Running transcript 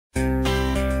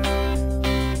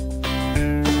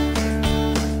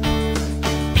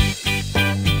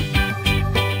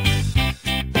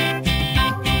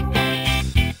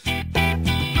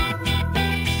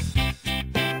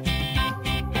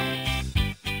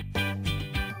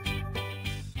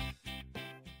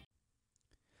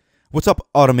What's up,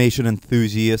 automation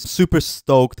enthusiasts? Super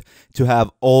stoked to have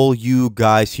all you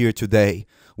guys here today.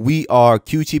 We are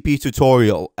QTP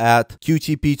Tutorial at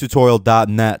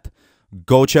qtptutorial.net.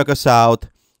 Go check us out.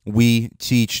 We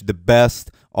teach the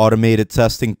best automated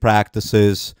testing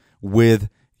practices with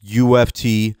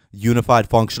UFT, Unified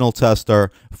Functional Tester,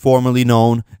 formerly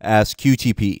known as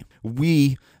QTP.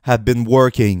 We have been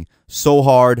working so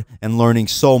hard and learning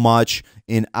so much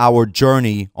in our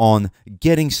journey on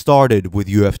getting started with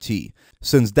UFT.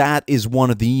 Since that is one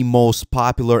of the most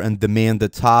popular and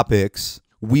demanded topics,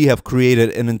 we have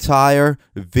created an entire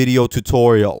video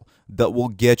tutorial that will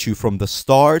get you from the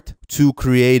start to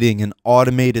creating an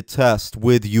automated test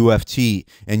with UFT,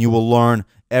 and you will learn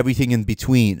everything in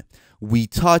between. We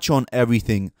touch on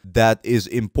everything that is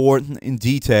important in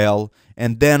detail,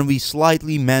 and then we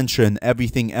slightly mention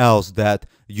everything else that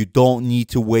you don't need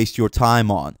to waste your time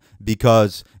on,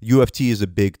 because UFT is a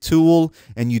big tool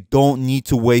and you don't need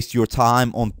to waste your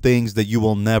time on things that you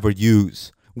will never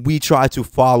use. We try to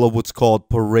follow what's called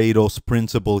Pareto's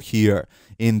principle here,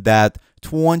 in that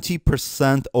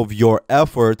 20% of your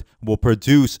effort will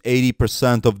produce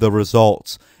 80% of the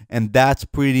results, and that's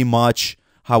pretty much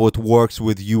how it works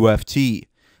with UFT.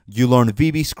 You learn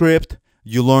VBScript,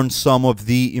 you learn some of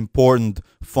the important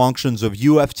functions of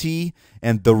UFT,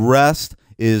 and the rest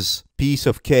is piece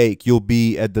of cake. You'll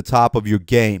be at the top of your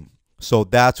game. So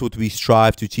that's what we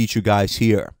strive to teach you guys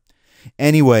here.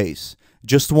 Anyways,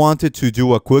 just wanted to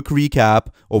do a quick recap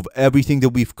of everything that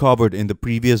we've covered in the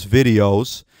previous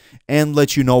videos and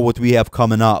let you know what we have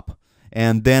coming up.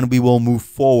 And then we will move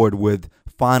forward with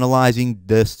finalizing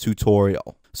this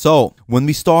tutorial. So when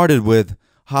we started with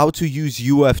how to use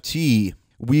UFT,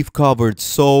 we've covered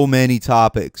so many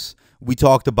topics. We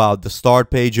talked about the start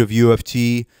page of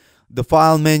UFT, the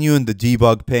file menu and the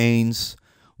debug panes.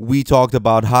 We talked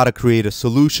about how to create a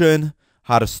solution,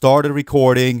 how to start a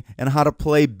recording, and how to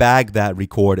play back that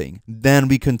recording. Then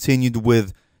we continued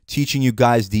with teaching you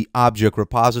guys the object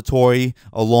repository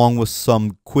along with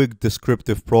some quick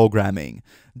descriptive programming.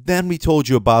 Then we told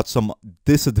you about some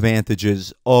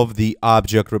disadvantages of the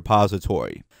object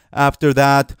repository. After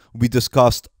that, we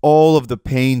discussed all of the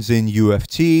panes in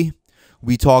UFT.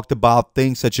 We talked about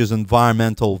things such as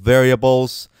environmental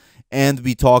variables, and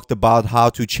we talked about how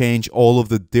to change all of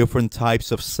the different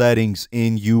types of settings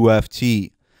in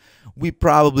UFT. We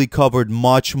probably covered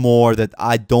much more that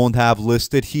I don't have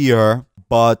listed here,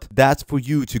 but that's for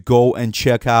you to go and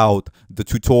check out the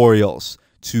tutorials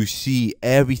to see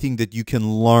everything that you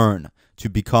can learn to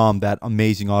become that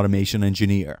amazing automation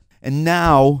engineer. And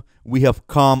now we have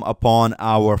come upon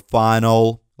our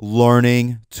final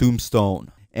learning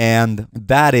tombstone, and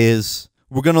that is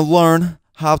we're going to learn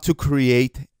how to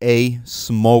create a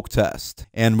smoke test.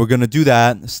 And we're going to do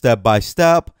that step by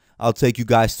step. I'll take you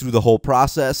guys through the whole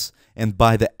process, and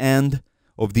by the end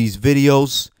of these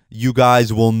videos, you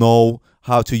guys will know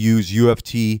how to use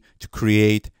UFT to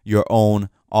create your own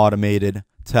automated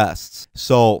tests.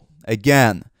 So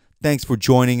again, thanks for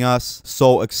joining us.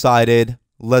 So excited.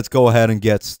 Let's go ahead and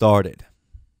get started.